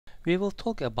We will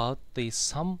talk about the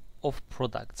sum of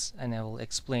products, and I will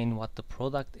explain what the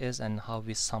product is and how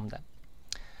we sum them.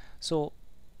 So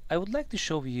I would like to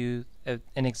show you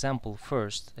an example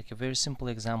first, like a very simple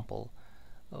example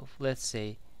of, let's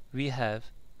say we have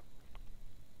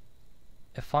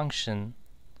a function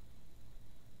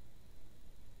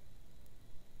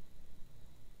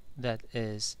that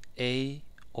is a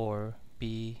or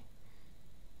b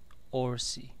or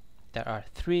c. There are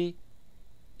three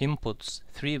inputs,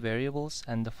 three variables,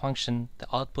 and the function, the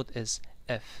output is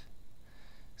f.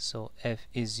 So f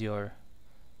is your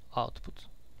output.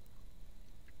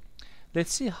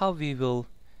 Let's see how we will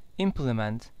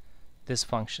implement this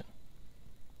function.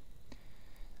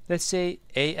 Let's say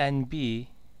a and b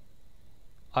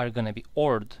are going to be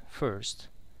ORed first.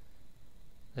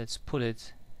 Let's put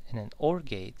it in an OR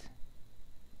gate.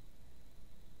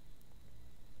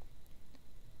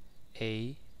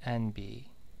 A and b.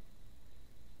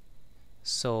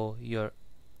 So your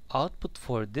output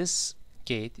for this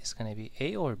gate is going to be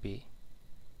A or B,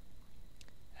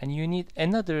 and you need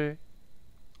another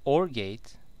OR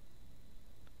gate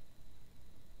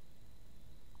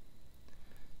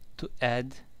to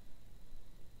add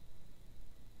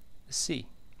C.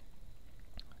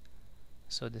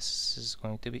 So this is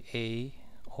going to be A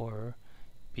or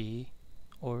B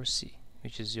or C,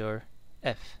 which is your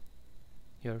f,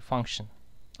 your function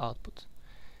output.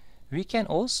 We can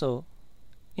also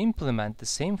implement the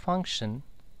same function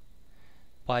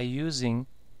by using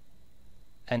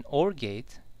an OR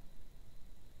gate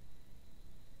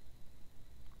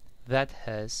that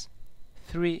has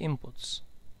three inputs: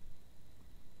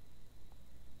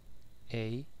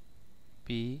 A,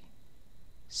 B,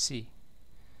 C.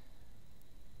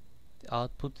 The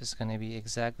output is going to be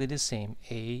exactly the same: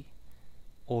 A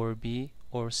or B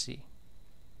or C.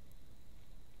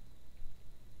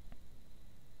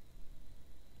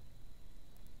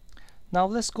 Now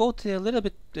let's go to a little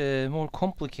bit more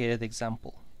complicated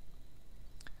example.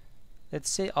 Let's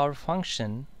say our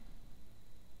function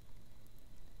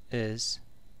is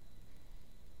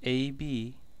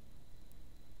AB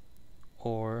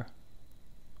or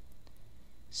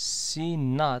C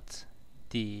not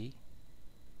D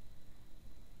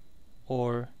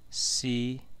or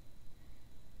C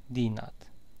D not.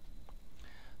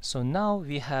 So now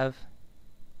we have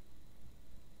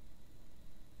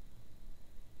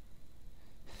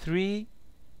three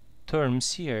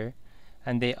terms here,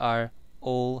 and they are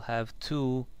all have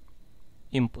two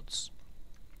inputs.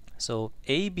 So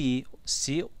A, B,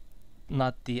 C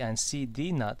not D, and C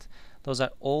D not, those are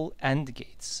all AND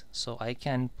gates. So I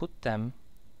can put them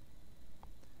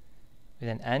with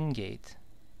an AND gate.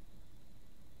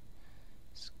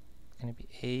 It's going to be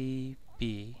A,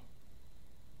 B,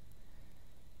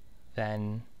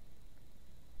 then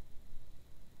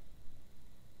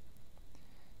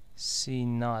C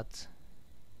not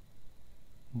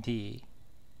D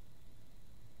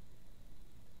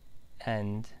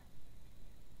and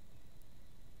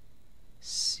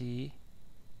C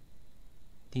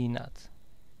D not.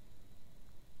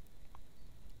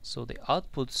 So the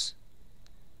outputs,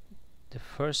 the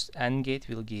first AND gate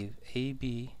will give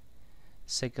AB,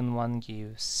 second one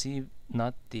gives C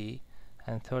not D,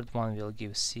 and third one will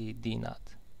give C D not.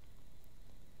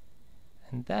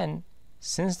 And then,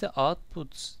 since the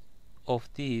outputs of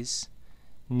these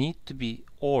need to be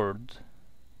ORed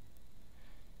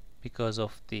because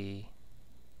of these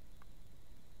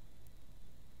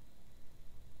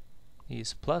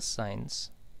plus signs,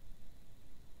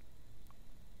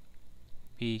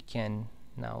 we can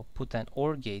now put an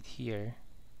OR gate here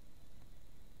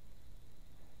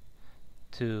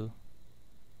to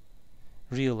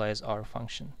realize our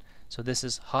function. So this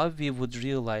is how we would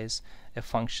realize a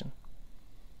function.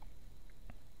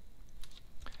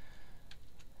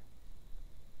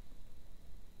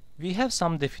 We have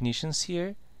some definitions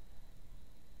here.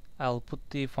 I'll put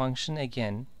the function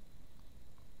again.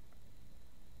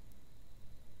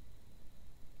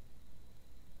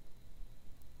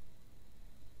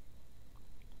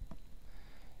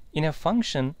 In a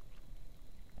function,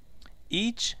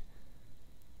 each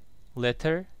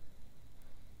letter,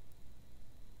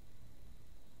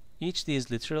 each these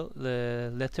literal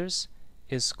letters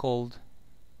is called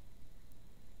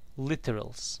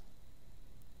literals.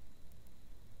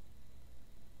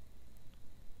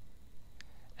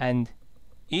 And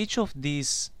each of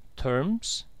these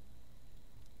terms,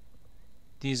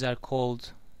 these are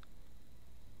called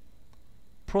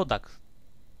product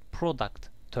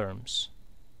terms.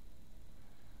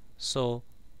 So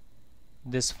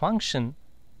this function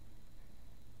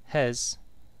has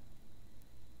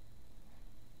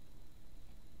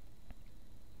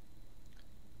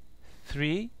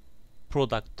three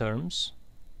product terms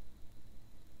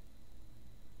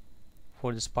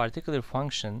for this particular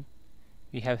function.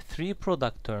 We have 3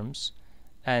 product terms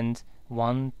and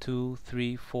 1, 2,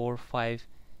 3, 4, 5,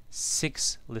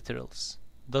 6 literals.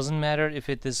 Doesn't matter if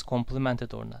it is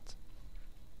complemented or not.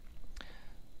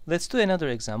 Let's do another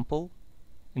example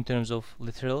in terms of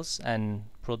literals and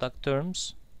product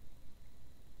terms.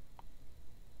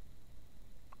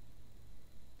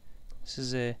 This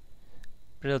is a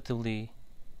relatively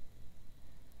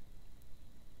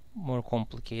more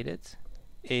complicated.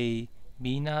 A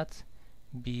B naught,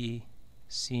 B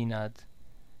C naught,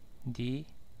 D,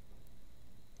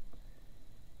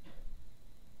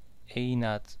 A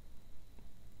naught,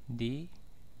 D,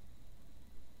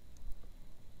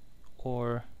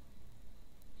 or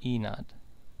E naught.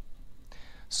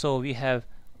 So we have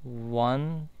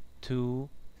 1, 2,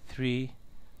 3,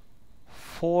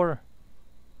 4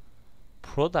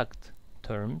 product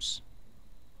terms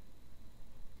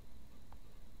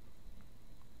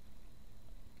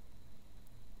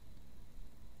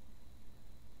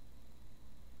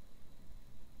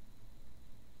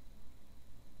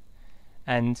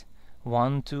and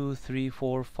 1, 2, 3,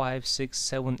 4, 5, 6,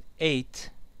 7, 8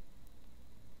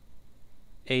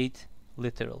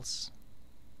 literals.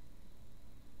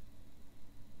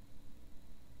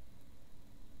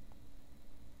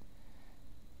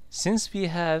 Since we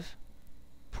have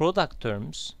product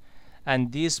terms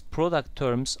and these product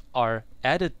terms are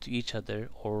added to each other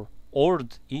or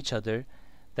ORed each other,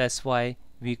 that's why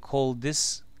we call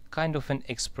this kind of an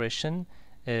expression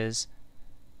as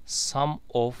sum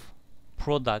of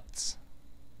products.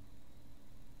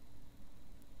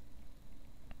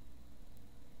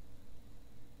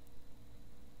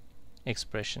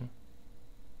 Expression.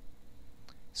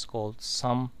 It's called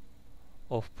sum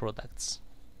of products.